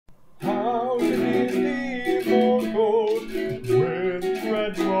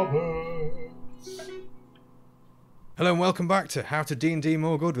Hello and welcome back to How to D&D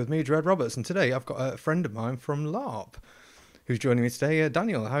More Good with me, Dread Roberts. And today I've got a friend of mine from LARP who's joining me today.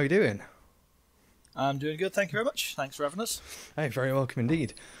 Daniel, how are you doing? I'm doing good, thank you very much. Thanks for having us. Hey, very welcome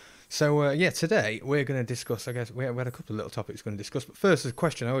indeed. So, today we're going to discuss, I guess, we had a couple of little topics we're going to discuss. But first, a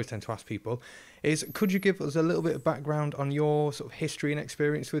question I always tend to ask people is, could you give us a little bit of background on your sort of history and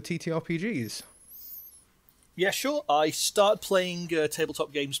experience with TTRPGs? Yeah, sure. I started playing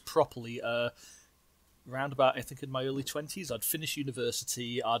tabletop games properly around about, I think, in my early 20s. I'd finished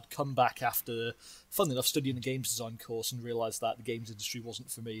university. I'd come back after, funnily enough, studying a games design course and realised that the games industry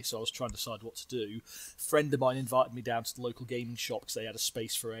wasn't for me, so I was trying to decide what to do. A friend of mine invited me down to the local gaming shop because they had a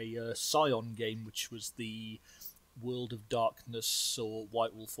space for a Scion game, which was the World of Darkness or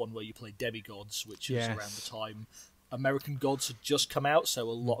White Wolf one where you play demigods, which was around the time American Gods had just come out, so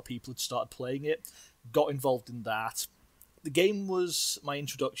a lot of people had started playing it. Got involved in that. The game was my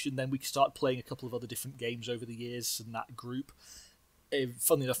introduction. Then we started playing a couple of other different games over the years in that group.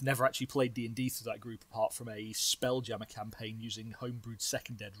 Funnily enough, never actually played D&D through that group apart from a Spelljammer campaign using homebrewed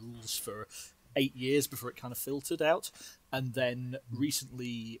second ed rules for 8 years before it kind of filtered out. And then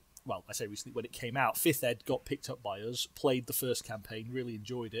recently, well, I say recently, when it came out, 5th Ed got picked up by us, played the first campaign, really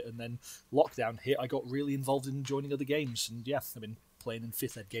enjoyed it, and then lockdown hit. I got really involved in joining other games, and yeah, I've been playing in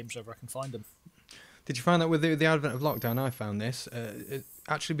 5th Ed games wherever I can find them. Did you find that with the advent of lockdown, I found this,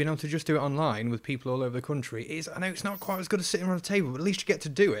 actually being able to just do it online with people all over the country, I know it's not quite as good as sitting around a table, but at least you get to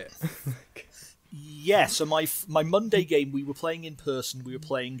do it. Yeah, so my Monday game we were playing in person. We were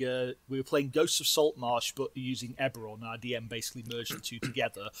playing Ghosts of Saltmarsh, but using Eberron. Our DM basically merged the two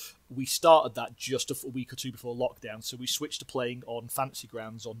together. We started that just a week or two before lockdown, so we switched to playing on Fantasy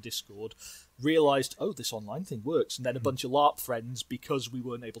Grounds on Discord. Realised, oh, this online thing works, and then a bunch of LARP friends, because we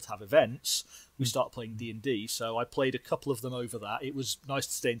weren't able to have events, we started playing D&D. So I played a couple of them over that. It was nice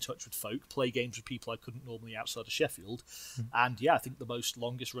to stay in touch with folk, play games with people I couldn't normally outside of Sheffield, and yeah, I think the most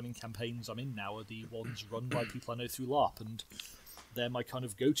longest running campaigns I'm in now are the ones run by people I know through LARP, and they're my kind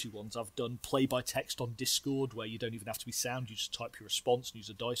of go-to ones. I've done play by text on Discord where you don't even have to be sound, you just type your response and use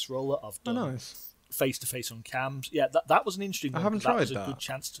a dice roller. I've done face-to-face on cams. Yeah, that was an interesting one. I haven't tried that. Was a good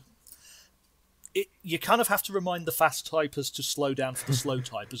chance to... You kind of have to remind the fast typers to slow down for the slow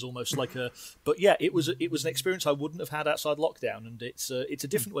typers, almost like a. But yeah, it was an experience I wouldn't have had outside lockdown, and it's a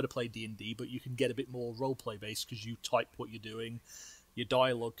different way to play D&D, but you can get a bit more roleplay based because you type what you're doing. Your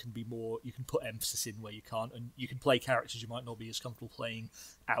dialogue can be more. You can put emphasis in where you can't, and you can play characters you might not be as comfortable playing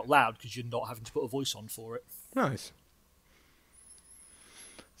out loud because you're not having to put a voice on for it. Nice.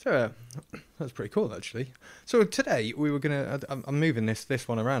 So that's pretty cool, actually. So today we were gonna. I'm moving this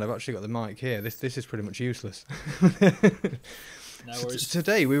one around. I've actually got the mic here. This is pretty much useless. No worries.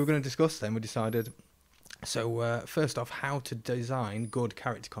 Today we were going to discuss. Then we decided. So first off, how to design good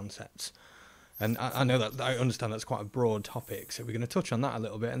character concepts. And I know that I understand that's quite a broad topic, so we're going to touch on that a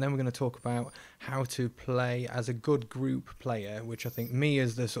little bit, and then we're going to talk about how to play as a good group player, which I think me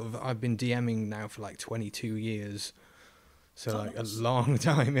as the sort of I've been DMing now for like 22 years. So like a long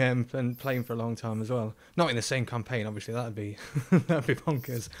time, yeah, and playing for a long time as well. Not in the same campaign, obviously. That'd be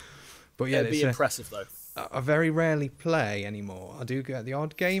bonkers. But yeah, it'd be impressive though. I very rarely play anymore. I do get the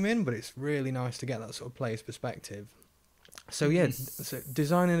odd game in, but it's really nice to get that sort of player's perspective. So yeah, so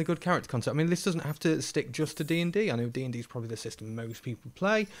designing a good character concept. I mean, this doesn't have to stick just to D&D. I know D&D is probably the system most people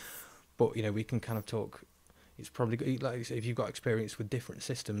play, but you know we can kind of talk. It's probably, like you say, if you've got experience with different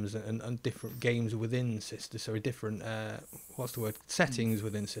systems and different games within systems, sorry, different, settings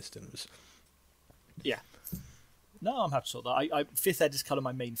within systems. Yeah. No, I'm happy to sort that. 5th Ed is kind of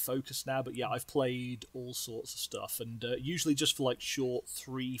my main focus now, but yeah, I've played all sorts of stuff, and usually just for like short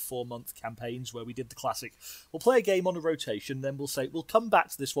 3-4 month campaigns where we did the classic, we'll play a game on a rotation, then we'll say, we'll come back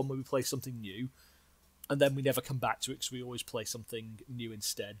to this one where we play something new, and then we never come back to it because we always play something new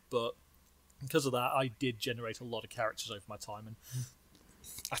instead, but because of that, I did generate a lot of characters over my time, and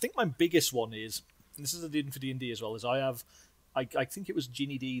I think my biggest one is, and this is a did for D&D as well, is I think it was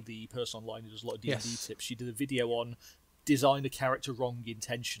Ginny D, the person online who does a lot of D&D tips. She did a video on design a character wrong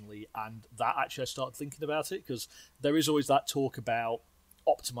intentionally, and that actually I started thinking about it, because there is always that talk about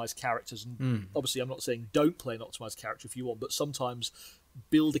optimized characters, and obviously I'm not saying don't play an optimized character if you want, but sometimes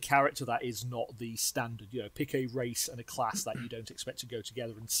build a character that is not the standard. You know, pick a race and a class that you don't expect to go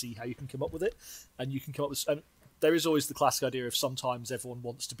together and see how you can come up with it. And you can come up with... And there is always the classic idea of sometimes everyone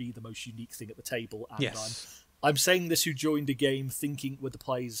wants to be the most unique thing at the table, and I'm saying this who joined a game thinking with the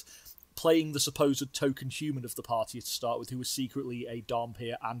players playing the supposed token human of the party to start with, who was secretly a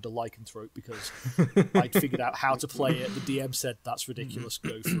Dhampir and a lycanthrope, because I'd figured out how to play it. The DM said, that's ridiculous,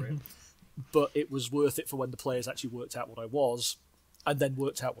 go for it. But it was worth it for when the players actually worked out what I was. and then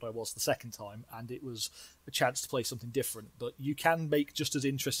worked out what I was the second time, and it was a chance to play something different. But you can make just as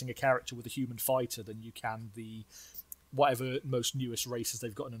interesting a character with a human fighter than you can the whatever most newest races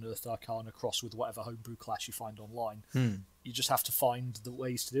they've got in Unearthed Arcana cross with whatever homebrew class you find online. You just have to find the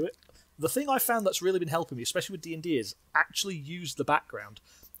ways to do it. The thing I found that's really been helping me, especially with D&D, is actually use the background,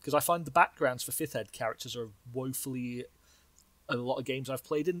 because I find the backgrounds for 5th Ed characters are woefully, a lot of games I've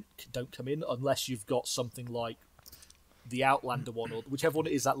played in don't come in unless you've got something like the Outlander one, or whichever one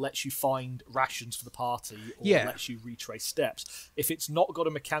it is that lets you find rations for the party, or lets you retrace steps. If it's not got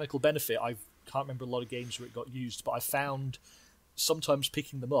a mechanical benefit, I can't remember a lot of games where it got used, but I found sometimes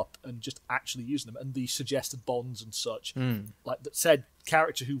picking them up and just actually using them, and the suggested bonds and such, like that said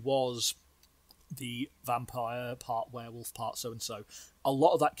character who was the vampire, part werewolf, part so-and-so, a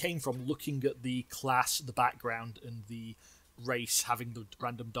lot of that came from looking at the class, the background, and the race having the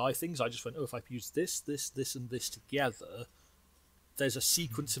random die things. I just went, if I use this, and this together, there's a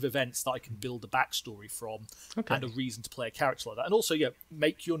sequence of events that I can build a backstory from, and a reason to play a character like that. And also,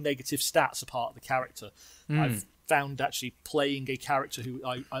 make your negative stats a part of the character. I've found actually playing a character who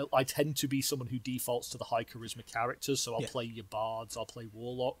I tend to be someone who defaults to the high charisma characters, so I'll play your bards, I'll play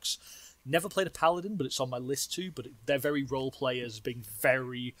warlocks. Never played a paladin, but it's on my list too, but they're very role players, being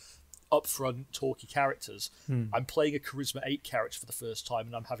very upfront, talky characters. I'm playing a Charisma 8 character for the first time,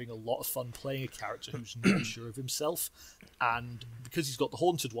 and I'm having a lot of fun playing a character who's not sure of himself. And because he's got the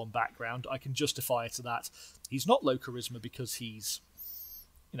Haunted One background, I can justify it to that. He's not low charisma because he's,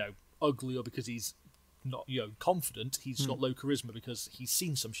 ugly, or because he's not, confident. He's got low charisma because he's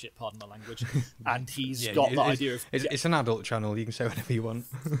seen some shit, pardon my language, and he's got that idea of... It's an adult channel, you can say whatever you want.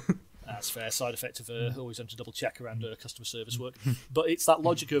 That's fair. Side effect of always having to double check around customer service work. But it's that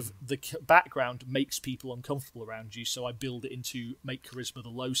logic of the background makes people uncomfortable around you, so I build it into make charisma the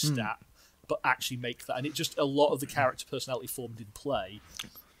low stat, but actually make that. And it just, a lot of the character personality formed in play,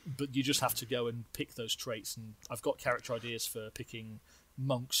 but you just have to go and pick those traits. And I've got character ideas for picking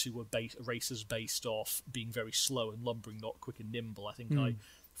monks who were races based off being very slow and lumbering, not quick and nimble. I think I,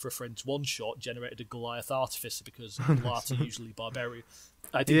 for a friend's one-shot, generated a Goliath Artificer because Goliaths are usually barbarian.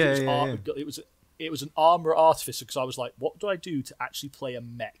 I think it was an armor artificer, because I was like, what do I do to actually play a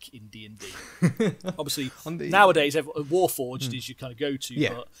mech in D&D? Obviously, nowadays, Warforged is your kind of go-to,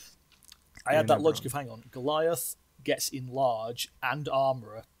 but I had that logic of, hang on, Goliath gets enlarge and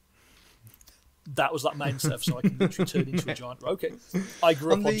armorer. That was that mindset, so I can literally turn into a giant. Okay, I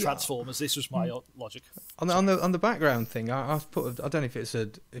grew up on Transformers. This was my logic. On the background thing, I've put. I don't know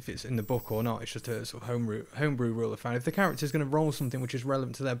if it's in the book or not. It's just a sort of homebrew rule I found. If the character's going to roll something which is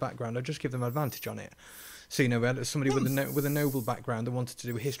relevant to their background, I just give them advantage on it. So we had somebody with a noble background that wanted to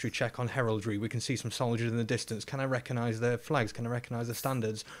do a history check on heraldry. We can see some soldiers in the distance. Can I recognise their flags? Can I recognise the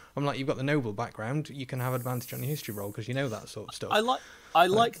standards? I'm like, you've got the noble background. You can have advantage on your history roll because you know that sort of stuff. I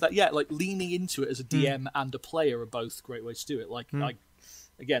like that. Yeah, like leaning into it as a DM and a player are both great ways to do it. Like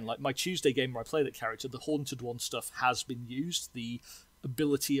my Tuesday game where I play that character, the Haunted One stuff has been used. The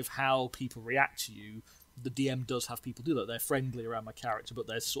ability of how people react to you. The DM does have people do that. They're friendly around my character, but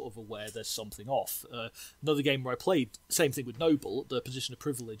they're sort of aware there's something off. Another game where I played, same thing with Noble, the position of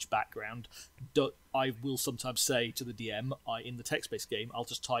privilege background. I will sometimes say to the DM, in the text-based game, I'll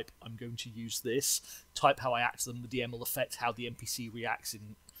just type, I'm going to use this, type how I act to them. The DM will affect how the NPC reacts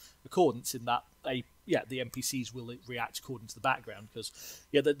in accordance, in that the NPCs will react according to the background, because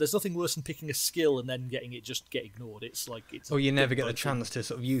there's nothing worse than picking a skill and then getting it just get ignored. It's like you never get the chance to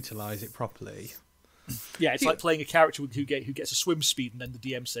sort of utilise it properly. Yeah, it's like playing a character who gets a swim speed, and then the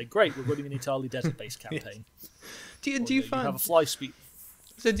DM say, "Great, we're running an entirely desert-based campaign." Do you find you have a fly speed?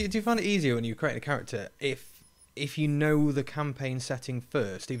 So do you find it easier when you create a character if you know the campaign setting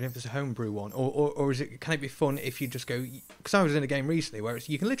first, even if it's a homebrew one, or can it be fun if you just go? Because I was in a game recently where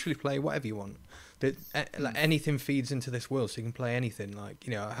you can literally play whatever you want. Like anything feeds into this world, so you can play anything. Like,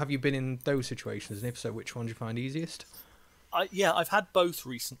 have you been in those situations, and if so, which one do you find easiest? I've had both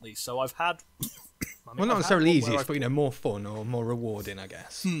recently. So I've had. Not necessarily easiest, but more fun or more rewarding, I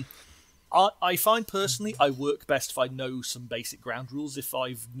guess. I find personally I work best if I know some basic ground rules. If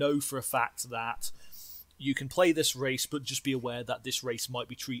I know for a fact that you can play this race, but just be aware that this race might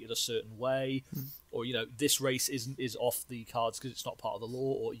be treated a certain way, or this race is off the cards because it's not part of the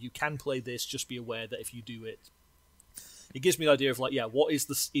law, or you can play this, just be aware that if you do it, it gives me an idea of what is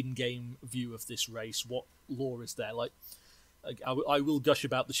the in-game view of this race, what law is there. Like, I will gush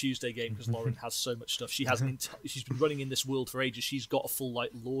about the Tuesday game because Lauren has so much stuff. She has she's been running in this world for ages. She's got a full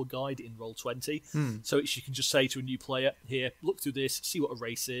like lore guide in Roll20, so she can just say to a new player, "Here, look through this, see what a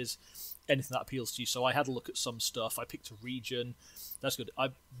race is, anything that appeals to you." So I had a look at some stuff. I picked a region. That's good.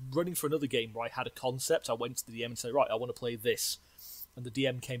 I'm running for another game where I had a concept. I went to the DM and said, "Right, I want to play this." And the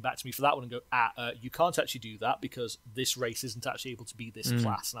DM came back to me for that one and go, you can't actually do that because this race isn't actually able to be this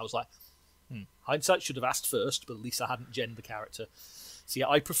class. And I was like, hindsight should have asked first, but at least I hadn't genned the character. So yeah,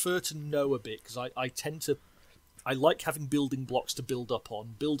 I prefer to know a bit because I like having building blocks to build up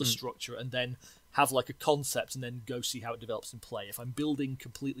on, build a structure, and then have like a concept and then go see how it develops in play. If I'm building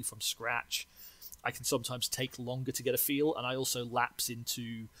completely from scratch, I can sometimes take longer to get a feel, and I also lapse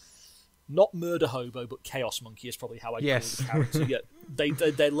into... not murder hobo, but chaos monkey is probably how I call the character. Yeah,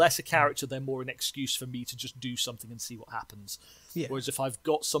 they're less a character; they're more an excuse for me to just do something and see what happens. Yeah. Whereas if I've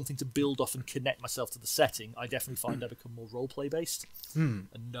got something to build off and connect myself to the setting, I definitely find I become more roleplay based and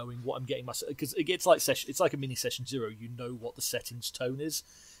knowing what I'm getting myself. Because it's like a mini session 0. You know what the setting's tone is.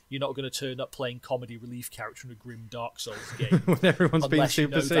 You're not going to turn up playing comedy relief character in a grim Dark Souls game when everyone's being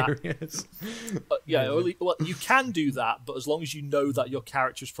super serious. Well, you can do that, but as long as you know that your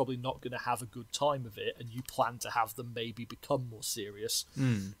character is probably not going to have a good time of it, and you plan to have them maybe become more serious,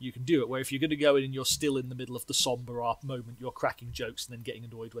 you can do it. Where if you're going to go in and you're still in the middle of the somber art moment, you're cracking jokes and then getting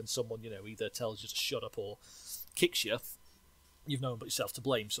annoyed when someone either tells you to shut up or kicks you, you've no one but yourself to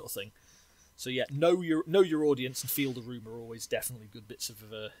blame, sort of thing. So yeah, know your audience and feel the room are always definitely good bits of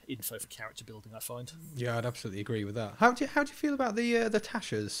info for character building, I find. Yeah, I'd absolutely agree with that. How do you feel about the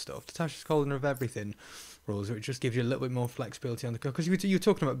Tasha's stuff, the Tasha's Cauldron of Everything rules, which just gives you a little bit more flexibility on the because you were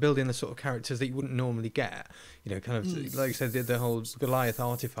talking about building the sort of characters that you wouldn't normally get. Kind of like you said, the whole Goliath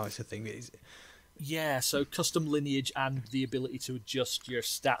Artificer thing is. Yeah, so custom lineage and the ability to adjust your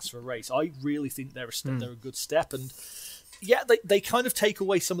stats for a race, I really think they're a good step. And yeah, they kind of take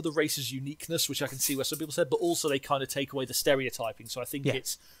away some of the race's uniqueness, which I can see where some people said, but also they kind of take away the stereotyping. So I think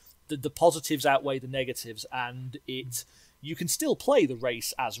it's the positives outweigh the negatives, and you can still play the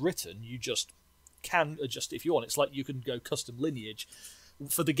race as written. You just can adjust it if you want. It's like you can go custom lineage.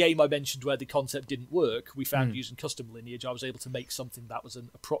 For the game I mentioned where the concept didn't work, we found using custom lineage, I was able to make something that was an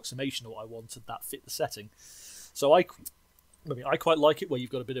approximation of what I wanted that fit the setting. So I quite like it where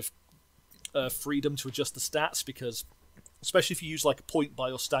you've got a bit of freedom to adjust the stats, because especially if you use like a point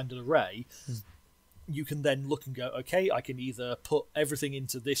buy or standard array, you can then look and go, okay, I can either put everything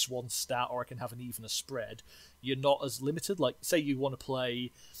into this one stat or I can have an evener spread. You're not as limited. Like, say you want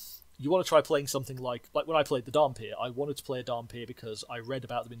to try playing something like when I played the Dhampir, I wanted to play a Dhampir because I read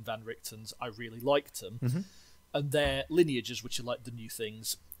about them in Van Richten's, I really liked them, and their lineages, which are like the new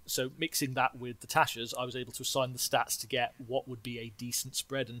things. So mixing that with the Tashas, I was able to assign the stats to get what would be a decent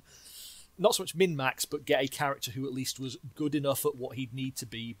spread, and not so much min-max, but get a character who at least was good enough at what he'd need to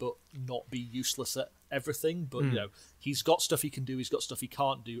be, but not be useless at everything. But, he's got stuff he can do, he's got stuff he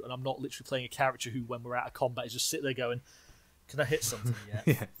can't do, and I'm not literally playing a character who, when we're out of combat, is just sit there going, can I hit something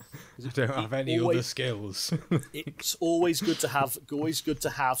yet? I don't have any other skills. It's always good to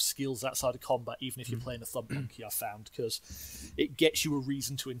have skills outside of combat, even if you're playing a thumb monkey, I found, because it gets you a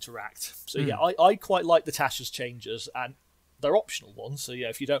reason to interact. So I quite like the Tasha's changes, and they're optional ones, so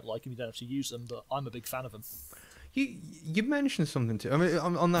if you don't like them, you don't have to use them, but I'm a big fan of them. You mentioned something too. I mean,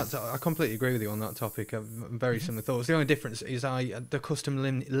 on that, I completely agree with you on that topic. Very similar thoughts. The only difference is the custom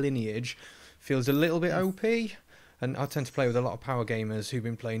lineage feels a little bit OP, and I tend to play with a lot of power gamers who've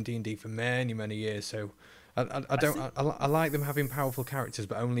been playing D&D for many, many years, so I like them having powerful characters,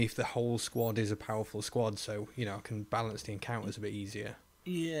 but only if the whole squad is a powerful squad, so I can balance the encounters a bit easier.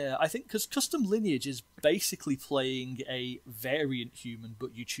 Yeah, I think because custom lineage is basically playing a variant human,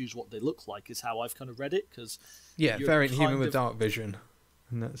 but you choose what they look like, is how I've kind of read it. Because variant human with dark vision,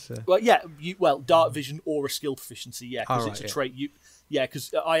 and that's dark vision or a skill proficiency. Yeah, because it's a trait.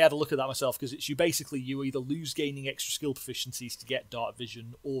 Because I had a look at that myself. Because it's you either lose gaining extra skill proficiencies to get dark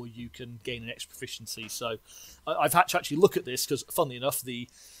vision, or you can gain an extra proficiency. So I've had to actually look at this because, funnily enough, the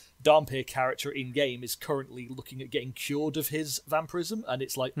Dhampir character in game is currently looking at getting cured of his vampirism, and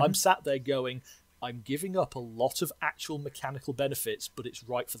it's like I'm sat there going, I'm giving up a lot of actual mechanical benefits, but it's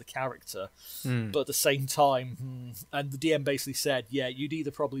right for the character. But at the same time, and the DM basically said, you'd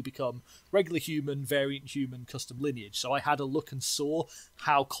either probably become regular human, variant human, custom lineage. So I had a look and saw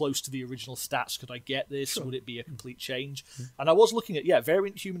how close to the original stats could I get this? Sure. Would it be a complete change? And I was looking at,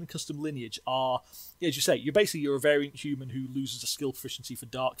 variant human and custom lineage are, as you say, you're a variant human who loses a skill proficiency for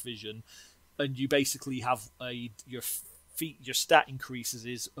dark vision, and you basically have your stat increases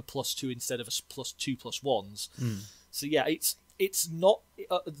is a +2 instead of a +2/+1s. So it's it's not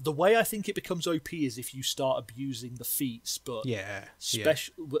the way I think it becomes OP is if you start abusing the feats, but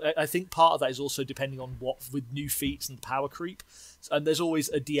I think part of that is also depending on what with new feats and the power creep. And there's always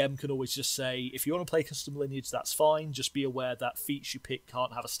a DM can always just say, if you want to play custom lineage, that's fine. Just be aware that feats you pick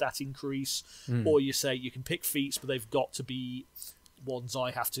can't have a stat increase, or you say you can pick feats, but they've got to be ones I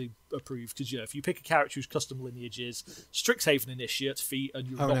have to approve, because if you pick a character whose custom lineage is Strixhaven Initiate feat and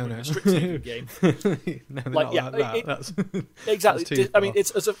you're not running a Strixhaven game, exactly. I mean, it's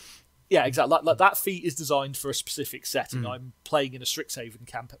as a exactly like that feat is designed for a specific setting. I'm playing in a Strixhaven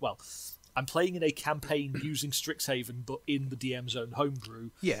campaign. Well, I'm playing in a campaign using Strixhaven, but in the DM's own homebrew.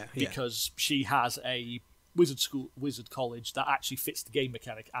 Because she has a wizard college that actually fits the game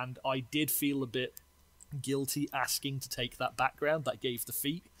mechanic, and I did feel a bit guilty asking to take that background that gave the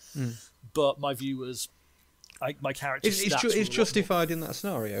feat, but my view was my character it's justified in that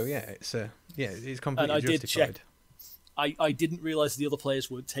scenario. it's completely justified. I didn't realise the other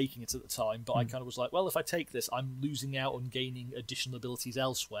players weren't taking it at the time, but I kind of was like, well, if I take this, I'm losing out on gaining additional abilities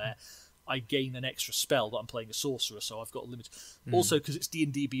elsewhere. I gain an extra spell that I'm playing a sorcerer, so I've got a limit. Also, because it's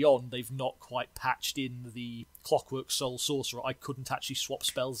D&D Beyond, they've not quite patched in the Clockwork Soul Sorcerer. I couldn't actually swap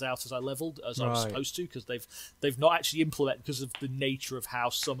spells out as I leveled, as I was supposed to, because they've not actually implemented, because of the nature of how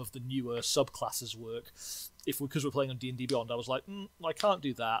some of the newer subclasses work. Because we're playing on D&D Beyond, I was like, I can't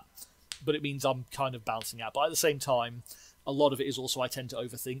do that, but it means I'm kind of balancing out. But at the same time, a lot of it is also I tend to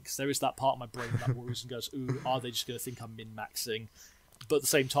overthink, because there is that part of my brain that worries and goes, ooh, are they just going to think I'm min-maxing? But at the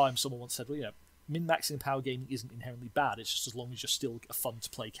same time, someone once said, well, min-maxing power gaming isn't inherently bad. It's just as long as you're still a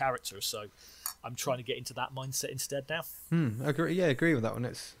fun-to-play character. So I'm trying to get into that mindset instead now. Agree with that one.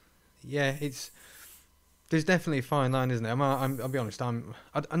 There's definitely a fine line, isn't there? I'll be honest. I'm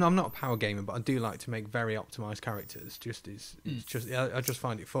not a power gamer, but I do like to make very optimized characters. I just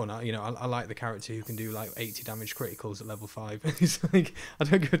find it fun. I like the character who can do like 80 damage criticals at level 5. It's like I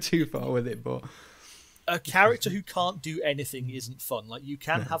don't go too far with it, but a character who can't do anything isn't fun. Like, you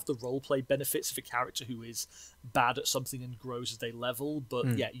can have the roleplay benefits of a character who is bad at something and grows as they level, but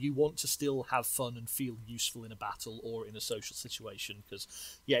you want to still have fun and feel useful in a battle or in a social situation, because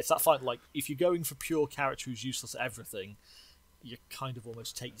it's that fine. Like, if you're going for pure character who's useless at everything, you kind of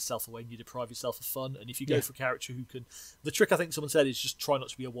almost take yourself away and you deprive yourself of fun. And if you go for a character who can, the trick I think someone said is just try not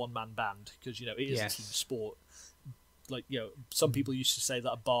to be a one-man band, because it is a team sport. Like, some people used to say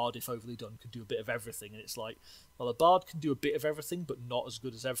that a bard, if overly done, could do a bit of everything, and it's like, well, a bard can do a bit of everything, but not as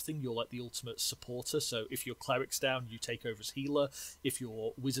good as everything. You're like the ultimate supporter, so if your cleric's down, you take over as healer. If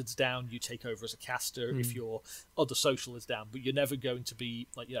your wizard's down, you take over as a caster. If your other social is down, but you're never going to be,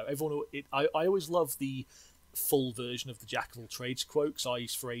 like, everyone... I always love the full version of the Jack of all trades quote, because I,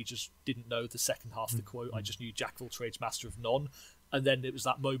 for ages, didn't know the second half of the quote. I just knew Jack of all trades, master of none. And then it was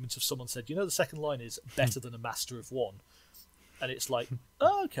that moment of someone said, the second line is better than a master of one. And it's like,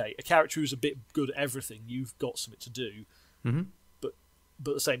 oh, okay, a character who's a bit good at everything, you've got something to do. But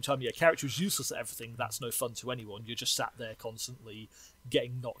at the same time, a character who's useless at everything, that's no fun to anyone. You're just sat there constantly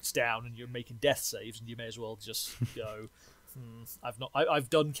getting knocked down and you're making death saves, and you may as well just go... I've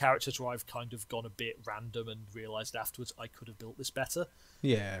done characters where I've kind of gone a bit random and realised afterwards I could have built this better.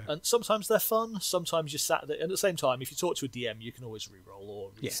 And sometimes they're fun, sometimes you're sat there, and at the same time, if you talk to a DM, you can always re-roll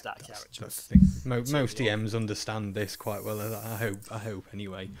or restat a character. That's the thing. Most DMs understand this quite well. I hope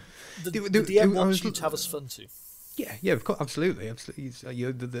anyway. The DM wants you to have us fun too. Yeah, of course, absolutely.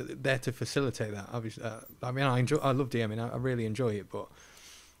 You're there to facilitate that. Obviously, I love DMing. I really enjoy it, but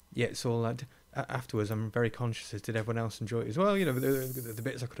it's all like. Afterwards, I'm very conscious as did everyone else enjoy it as well. The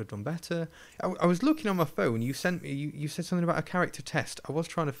bits I could have done better. I was looking on my phone. You sent me. You said something about a character test. I was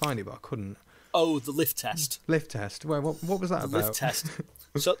trying to find it, but I couldn't. Oh, the lift test. Lift test. Well, what was that about? Lift test.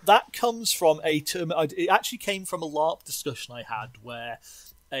 So that comes from a term. It actually came from a LARP discussion I had where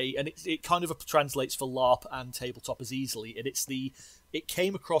it kind of translates for LARP and tabletop as easily, and it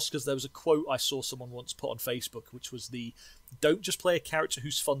came across because there was a quote I saw someone once put on Facebook, which was don't just play a character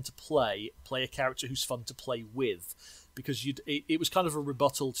who's fun to play a character who's fun to play with. Because it was kind of a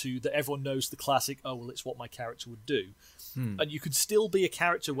rebuttal to that everyone knows the classic, oh, well, it's what my character would do. And you could still be a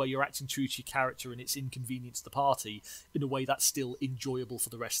character where you're acting true to your character and it's inconvenienced the party in a way that's still enjoyable for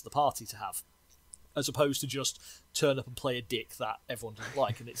the rest of the party to have. As opposed to just turn up and play a dick that everyone doesn't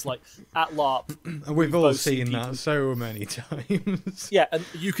like. And it's like, at LARP... We've all seen that so many times. Yeah, and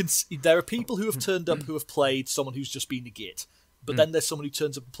there are people who have turned up who have played someone who's just been a git. But then there's someone who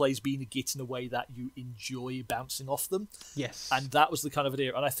turns up and plays being a git in a way that you enjoy bouncing off them. Yes. And that was the kind of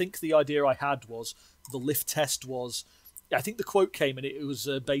idea. And I think the idea I had was, the lift test was... I think the quote came, and it was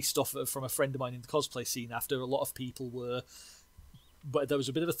based off from a friend of mine in the cosplay scene, after a lot of people were but there was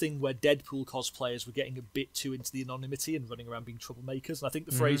a bit of a thing where Deadpool cosplayers were getting a bit too into the anonymity and running around being troublemakers. And I think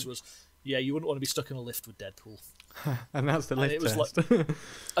the phrase was, "Yeah, you wouldn't want to be stuck in a lift with Deadpool." And that's the lift test.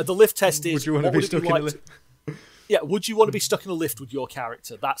 The lift test is, would you want to be stuck in a lift? Yeah, would you want to be stuck in a lift with your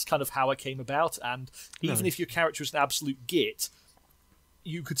character? That's kind of how it came about. And even if your character is an absolute git,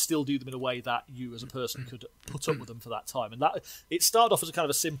 you could still do them in a way that you as a person could put up with them for that time. And that it started off as a kind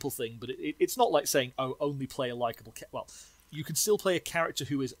of a simple thing, but it's not like saying, oh, only play a likable... Well, you can still play a character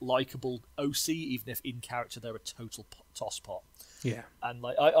who is likable OC, even if in character they're a total tosspot. Yeah. And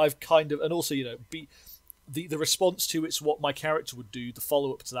like I've kind of... And also, you know, the response to it's what my character would do, the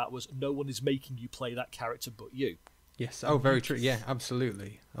follow-up to that was, no one is making you play that character but you. Yes. Oh, very true. Yeah,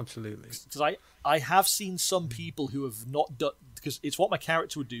 absolutely. Absolutely. Because I have seen some people who have not done... Because it's what my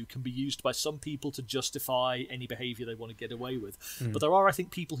character would do can be used by some people to justify any behaviour they want to get away with. But there are, I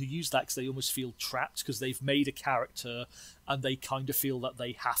think, people who use that because they almost feel trapped because they've made a character and they kind of feel that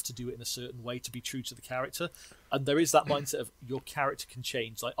they have to do it in a certain way to be true to the character. And there is that mindset of your character can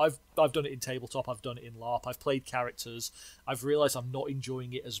change. Like I've done it in tabletop, I've done it in LARP, I've played characters, I've realised I'm not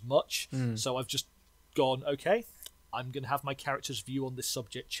enjoying it as much, so I've just gone, okay, I'm going to have my character's view on this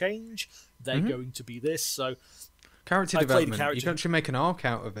subject change. They're going to be this. So character development. You can actually make an arc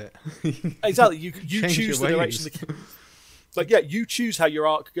out of it. Exactly. You choose the direction. But yeah, you choose how your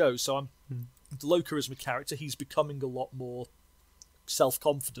arc goes. So I'm the low charisma character. He's becoming a lot more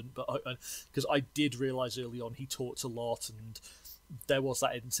self-confident, but because I did realise early on he talked a lot, and there was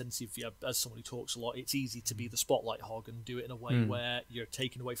that incentive. Yeah, as someone who talks a lot, it's easy to be the spotlight hog and do it in a way where you're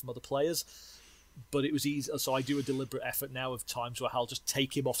taken away from other players. But it was easy, so I do a deliberate effort now of times where I'll just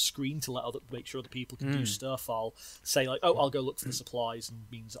take him off screen to make sure other people can do stuff. I'll say like, oh, I'll go look for the supplies, and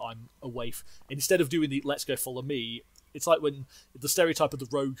means I'm away. Instead of doing the let's go follow me, it's like when the stereotype of the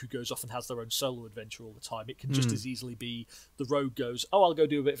rogue who goes off and has their own solo adventure all the time. It can just as easily be the rogue goes, oh, I'll go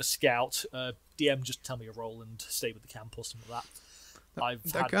do a bit of a scout. DM, just tell me a role and stay with the camp or something like that.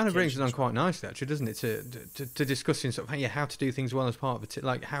 That kind of brings it on quite nicely, actually, doesn't it? To discussing sort of how to do things well as part of a team,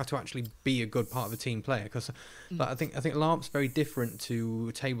 like how to actually be a good part of a team player. Because like, I think LARP's very different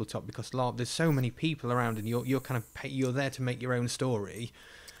to tabletop because LARP there's so many people around and you're there to make your own story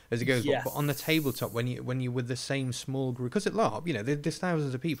as it goes. Yeah. But on the tabletop, when you're with the same small group, because at LARP, you know, there's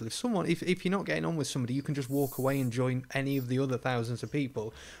thousands of people. If you're not getting on with somebody, you can just walk away and join any of the other thousands of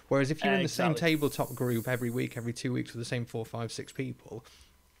people. Whereas if you're in the same tabletop group every week, every 2 weeks with the same 4, 5, 6 people,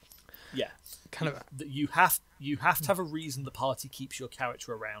 you have to have a reason the party keeps your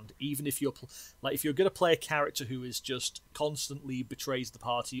character around, even if you're if you're going to play a character who is just constantly betrays the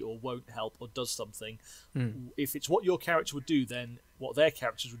party or won't help or does something. If it's what your character would do, then what their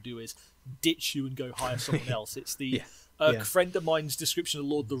characters would do is ditch you and go hire someone else. It's the a friend of mine's description of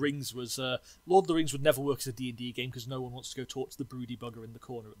Lord of the Rings was Lord of the Rings would never work as a D&D game because no one wants to go talk to the broody bugger in the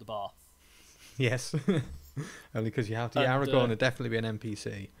corner at the bar. Yes, only because you have to. Aragorn would definitely be an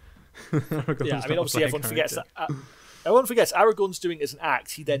NPC. Yeah, I mean, obviously everyone forgets that. Everyone forgets Aragorn's doing it as an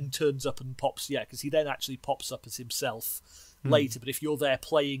act. He then turns up and pops. Yeah, because he then actually pops up as himself later. But if you're there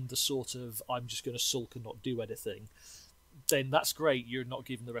playing the sort of I'm just going to sulk and not do anything, then that's great. You're not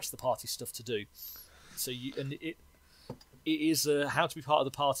giving the rest of the party stuff to do. So it is how to be part of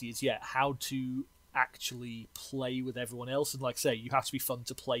the party is how to actually play with everyone else. And like I say, you have to be fun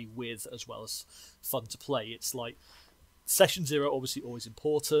to play with as well as fun to play. It's like Session Zero, obviously always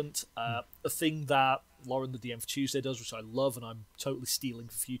important. A thing that Lauren, the DM for Tuesday, does, which I love and I'm totally stealing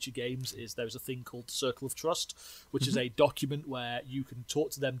for future games, is there's a thing called the Circle of Trust, which is a document where you can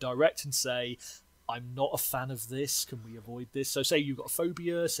talk to them direct and say, I'm not a fan of this, can we avoid this? So say you've got a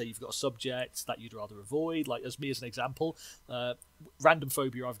phobia, say you've got a subject that you'd rather avoid, like as me as an example, random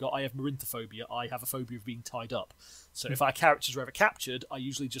phobia I have marinthophobia, I have a phobia of being tied up. So if our characters are ever captured, I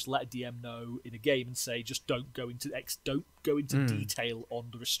usually just let a DM know in a game and say, just don't go into detail on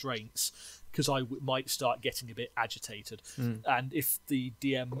the restraints, because I might start getting a bit agitated. And if the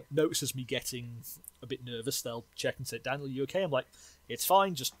DM notices me getting a bit nervous, they'll check and say, Daniel, are you okay? I'm like, it's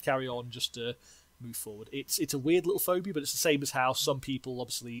fine, just carry on, just move forward. It's a weird little phobia, but it's the same as how some people,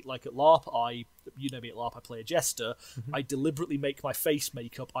 obviously, like at LARP, you know me at LARP, I play a jester. I deliberately make my face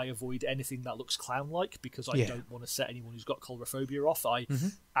makeup. I avoid anything that looks clown-like because I don't want to set anyone who's got colorophobia off. I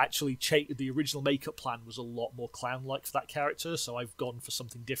actually the original makeup plan was a lot more clown-like for that character, so I've gone for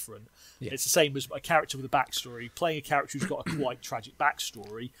something different. It's the same as a character with a backstory. Playing a character who's got a quite tragic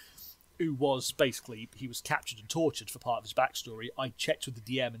backstory, who was basically, he was captured and tortured for part of his backstory. I checked with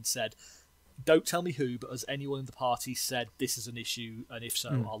the DM and said, don't tell me who, but has anyone in the party said this is an issue, and if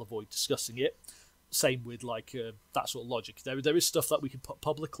so, I'll avoid discussing it. same with like that sort of logic. There is stuff that we can put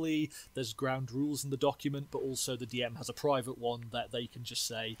publicly. There's ground rules in the document, but also the DM has a private one that they can just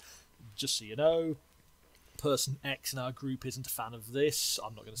say, just so you know, person X in our group isn't a fan of this.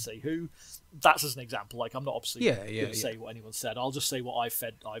 I'm not going to say who. That's as an example. Like, I'm not obviously going to say what anyone said. I'll just say what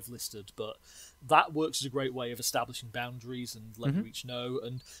I've listed. But that works as a great way of establishing boundaries and letting you each know.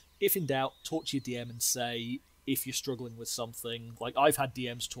 And if in doubt, talk to your DM and say, if you're struggling with something. Like, I've had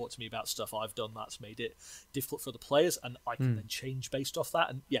DMs talk to me about stuff I've done that's made it difficult for the players, and I can then change based off that.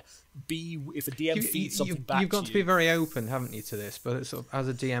 And if a DM feeds something back to you, you've got to be very open, haven't you, to this? But it's sort of as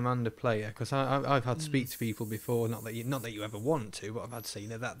a DM and a player, because I've had to speak to people before. Not that you ever want to, but I've had to say,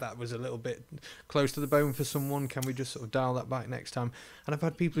 that was a little bit close to the bone for someone. Can we just sort of dial that back next time? And I've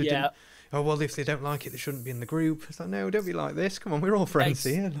had people who didn't. Oh, well, if they don't like it, they shouldn't be in the group. It's like, no, don't be like this. Come on, we're all friends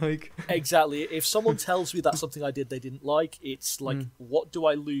here. Like, exactly. If someone tells me that's something I did they didn't like, it's like, what do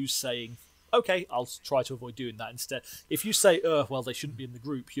I lose saying, okay, I'll try to avoid doing that instead? If you say, well, they shouldn't be in the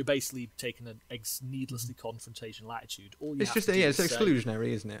group, you're basically taking an needlessly confrontational attitude. It's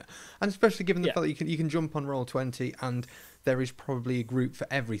exclusionary, isn't it? And especially given the fact that you can jump on Roll20 and there is probably a group for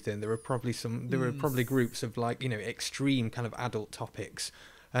everything. There are probably groups of, like, extreme kind of adult topics.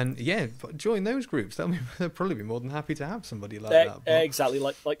 And join those groups. They'll probably be more than happy to have somebody like that. But... Exactly.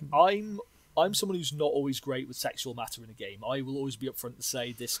 Like I'm someone who's not always great with sexual matter in a game. I will always be upfront to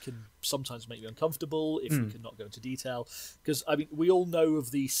say this can sometimes make me uncomfortable if we cannot go into detail. Because I mean, we all know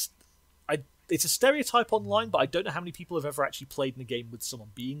of these. It's a stereotype online, but I don't know how many people have ever actually played in a game with someone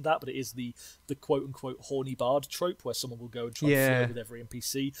being that. But it is the quote unquote horny bard trope, where someone will go and try to flirt with every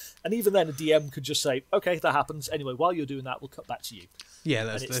NPC, and even then a DM could just say, "Okay, that happens. Anyway, while you're doing that, we'll cut back to you." Yeah,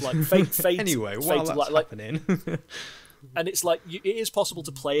 that's and it's like fade anyway. While that's happening, and it's like it is possible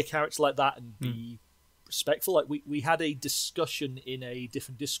to play a character like that and be respectful. Like we had a discussion in a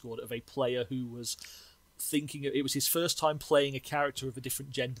different Discord of a player who was thinking it was his first time playing a character of a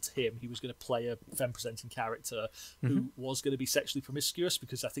different gender to him. He was going to play a femme-presenting character who was going to be sexually promiscuous,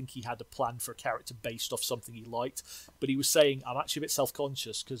 because I think he had a plan for a character based off something he liked. But he was saying, I'm actually a bit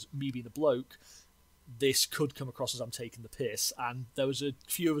self-conscious because me being a bloke, this could come across as I'm taking the piss. And there was a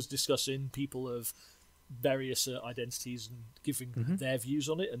few of us discussing, people of various identities and giving their views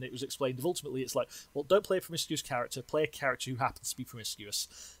on it, and it was explained ultimately it's like, well, don't play a promiscuous character, play a character who happens to be promiscuous.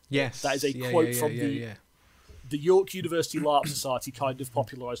 Yes, that is a quote from the York University LARP Society kind of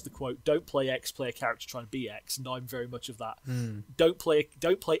popularised the quote, don't play X, play a character trying to be X, and I'm very much of that. Don't play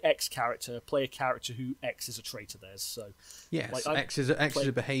X character, play a character who X is a trait of theirs. So yes, like, X is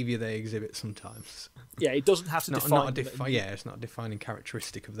a behaviour they exhibit sometimes. Yeah, it doesn't have to define... it's not a defining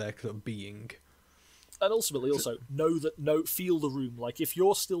characteristic of their sort of being. And ultimately, also feel the room. Like, if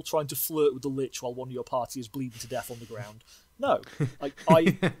you're still trying to flirt with the Lich while one of your party is bleeding to death on the ground, no. Like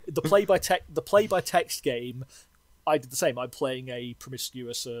the play by text game, I did the same. I'm playing a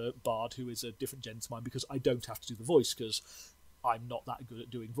promiscuous bard who is a different gender to mine because I don't have to do the voice, because I'm not that good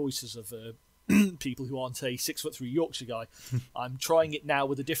at doing voices of people who aren't a 6'3" Yorkshire guy. I'm trying it now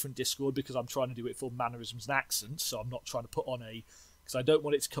with a different Discord because I'm trying to do it for mannerisms and accents. So I'm not trying to put on because I don't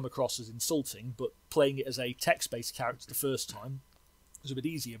want it to come across as insulting, but playing it as a text-based character the first time was a bit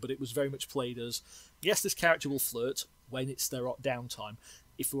easier, but it was very much played as, yes, this character will flirt when it's their downtime.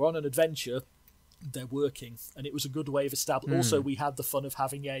 If we're on an adventure, they're working, and it was a good way of establishing... Also, we had the fun of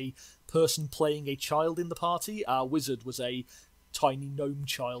having a person playing a child in the party. Our wizard was a tiny gnome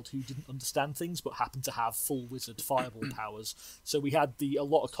child who didn't understand things, but happened to have full wizard fireball powers. So we had a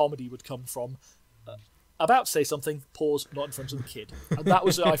lot of comedy would come from... about to say something, pause, not in front of the kid. And that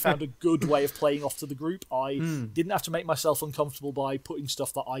was, I found, a good way of playing off to the group. I didn't have to make myself uncomfortable by putting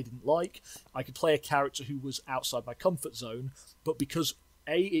stuff that I didn't like. I could play a character who was outside my comfort zone, but because,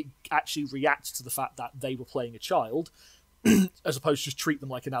 it actually reacts to the fact that they were playing a child, as opposed to just treat them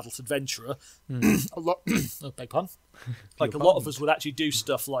like an adult adventurer, a lot... oh, beg pardon. Like, a lot of us would actually do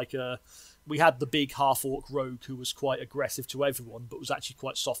stuff like... we had the big half-orc rogue who was quite aggressive to everyone, but was actually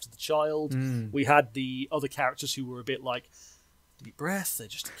quite soft to the child. We had the other characters who were a bit like, deep breath, they're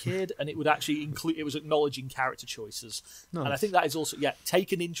just a kid, and it would actually include... It was acknowledging character choices. Nice. And I think that is also...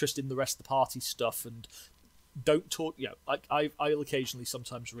 take an interest in the rest of the party stuff, and don't talk... I'll occasionally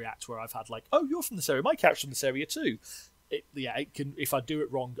sometimes react where I've had like, oh, you're from this area, my character's from this area too. It can. If I do it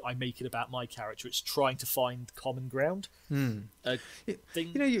wrong, I make it about my character. It's trying to find common ground. I've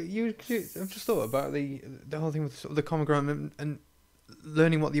just thought about the whole thing with sort of the common ground, and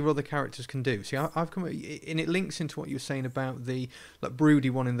learning what your other characters can do. See, I've come, and it links into what you were saying about the like broody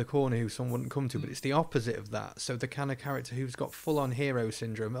one in the corner who someone wouldn't come to, but it's the opposite of that. So the kind of character who's got full-on hero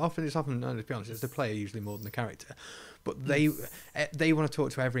syndrome. It's often, no, to be honest, it's the player usually more than the character. But they want to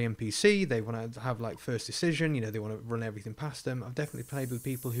talk to every NPC. They want to have like first decision. You know, they want to run everything past them. I've definitely played with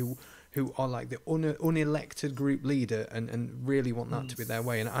people who are like the unelected group leader and really want that to be their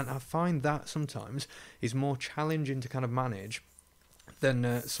way. And I find that sometimes is more challenging to kind of manage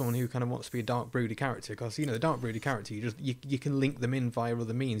than someone who kind of wants to be a dark broody character, because the dark broody character you can link them in via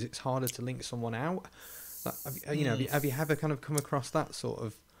other means. It's harder to link someone out. Like, have you ever kind of come across that sort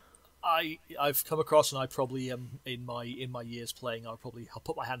of? I've come across, and I probably in my years playing, I'll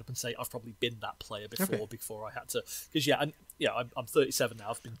put my hand up and say I've probably been that player before I had to, because I'm 37 now.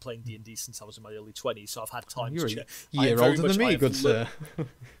 I've been playing D&D since I was in my early 20s, so I've had time. You're a year older than me, good sir.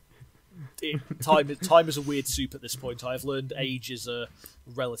 Time is a weird soup at this point. I've learned age is a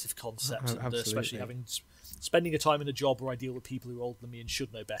relative concept, and especially spending a time in a job where I deal with people who are older than me and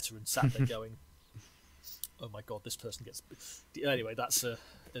should know better, and sat there going, "Oh my god, this person gets." Anyway, that's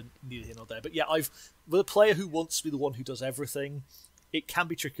neither here nor there. But yeah, with a player who wants to be the one who does everything, it can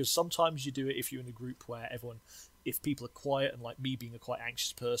be tricky, because sometimes you do it if you're in a group where if people are quiet, and like me being a quite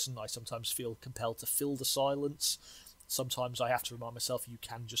anxious person, I sometimes feel compelled to fill the silence. Sometimes I have to remind myself you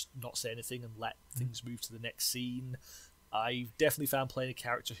can just not say anything and let things move to the next scene. I've definitely found playing a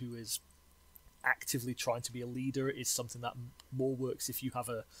character who is actively trying to be a leader is something that more works if you have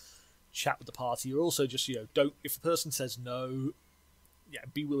a chat with the party. Or also just, don't, if a person says no,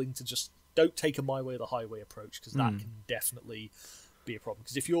 be willing to just, don't take a my way or the highway approach, because that can definitely be a problem.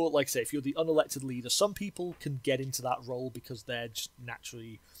 Because if you're, like I say, if you're the unelected leader, some people can get into that role because they're just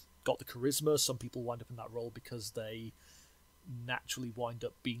naturally got the charisma. Some people wind up in that role because they naturally wind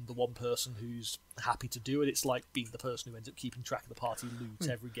up being the one person who's happy to do it. It's like being the person who ends up keeping track of the party loot.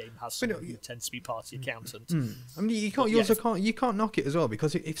 Every game has someone who tends to be party accountant. I mean, you can't knock it as well,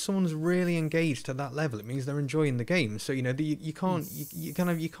 because if someone's really engaged to that level, it means they're enjoying the game. So you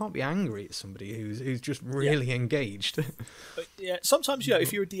can't be angry at somebody who's just really engaged. Sometimes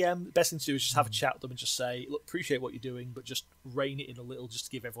if you're a DM, the best thing to do is just have a chat with them and just say, look, appreciate what you're doing, but just rein it in a little, just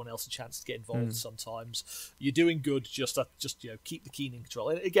to give everyone else a chance to get involved. Sometimes you're doing good, just keep the keen in control.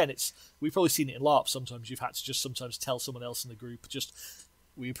 And again, we've probably seen it in LARP. Sometimes you've had to just sometimes tell someone else in the group, just,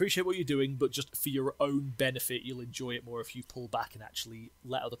 we appreciate what you're doing, but just for your own benefit, you'll enjoy it more if you pull back and actually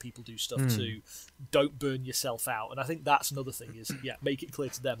let other people do stuff too. Don't burn yourself out. And I think that's another thing is, make it clear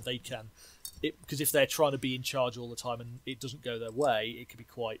to them they can, because if they're trying to be in charge all the time and it doesn't go their way, it can be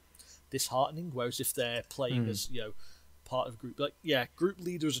quite disheartening. Whereas if they're playing as, part of a group, group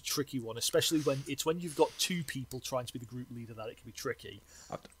leader is a tricky one, especially when you've got two people trying to be the group leader that it can be tricky.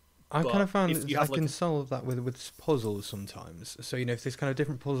 I kind of found that I can solve that with puzzles sometimes. So if there's kind of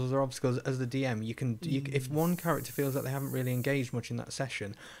different puzzles or obstacles, as the DM, if one character feels that they haven't really engaged much in that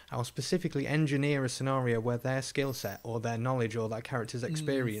session, I'll specifically engineer a scenario where their skill set or their knowledge or that character's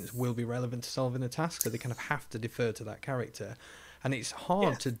experience will be relevant to solving the task. So they kind of have to defer to that character, and it's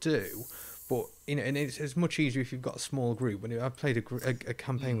hard to do. But and it's much easier if you've got a small group. When I played a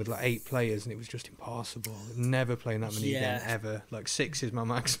campaign with like 8 players, and it was just impossible. Never playing that many again ever. Like 6 is my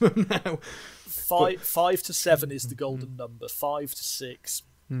maximum now. 5 to 7 is the golden number. 5 to 6,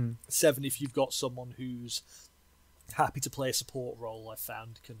 7 if you've got someone who's happy to play a support role. I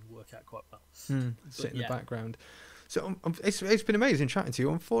found can work out quite well. Sit in the background. So it's been amazing chatting to you.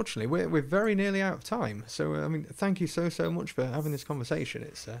 Unfortunately, we're very nearly out of time. So I mean, thank you so much for having this conversation.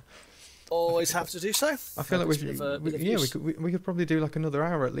 It's always have to do so. I feel like we could probably do like another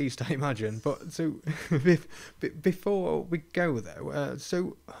hour at least, I imagine. But so before we go though,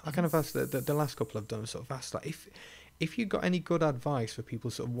 so I kind of asked the last couple I've done, sort of asked like if you got any good advice for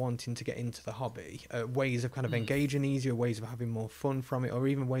people sort of wanting to get into the hobby, ways of kind of engaging easier, ways of having more fun from it, or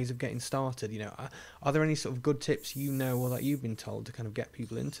even ways of getting started. Are there any sort of good tips or that you've been told to kind of get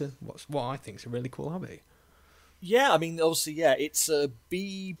people into what I think is a really cool hobby? Yeah, I mean, obviously, it's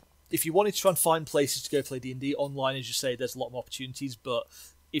if you wanted to try and find places to go play D&D online, as you say, there's a lot of opportunities, but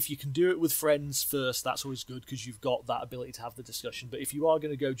if you can do it with friends first, that's always good, because you've got that ability to have the discussion. But if you are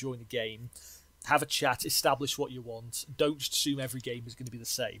going to go join a game, have a chat, establish what you want. Don't just assume every game is going to be the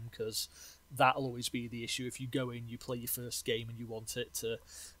same, because that'll always be the issue. If you go in, you play your first game and you want it to...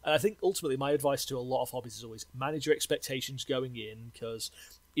 And I think ultimately my advice to a lot of hobbies is always manage your expectations going in, because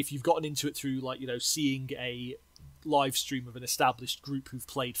if you've gotten into it through, seeing a live stream of an established group who've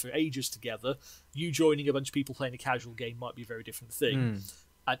played for ages together, you joining a bunch of people playing a casual game might be a very different thing.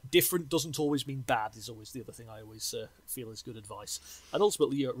 Different doesn't always mean bad, is always the other thing I always feel is good advice. And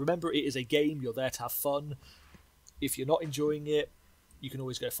ultimately, remember, it is a game. You're there to have fun. If you're not enjoying it, you can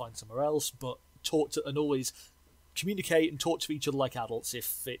always go find somewhere else. But talk to and always communicate and talk to each other like adults.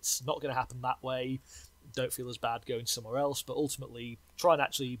 If it's not going to happen that way, don't feel as bad going somewhere else. But ultimately, try and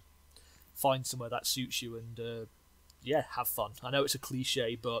actually find somewhere that suits you and have fun. I know it's a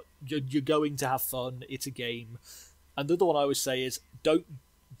cliche, but you're going to have fun. It's a game. And the other one I always say is don't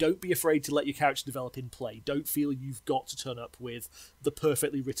be afraid to let your character develop in play. Don't feel you've got to turn up with the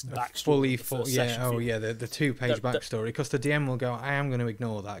perfectly written backstory. The 2-page backstory, because the DM will go, I am going to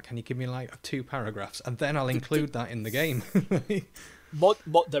ignore that. Can you give me like 2 paragraphs? And then I'll include that in the game.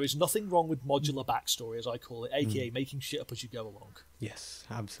 There is nothing wrong with modular backstory, as I call it, aka making shit up as you go along. Yes,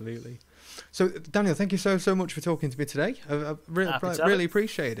 absolutely. So, Daniel, thank you so much for talking to me today. I really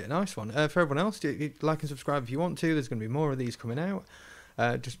appreciate it. Nice one. For everyone else, like and subscribe if you want to. There's going to be more of these coming out.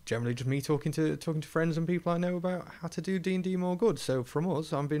 Just me talking to friends and people I know about how to do D&D more good. So from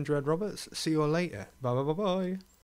us, I'm been Dread Roberts. See you all later. Bye.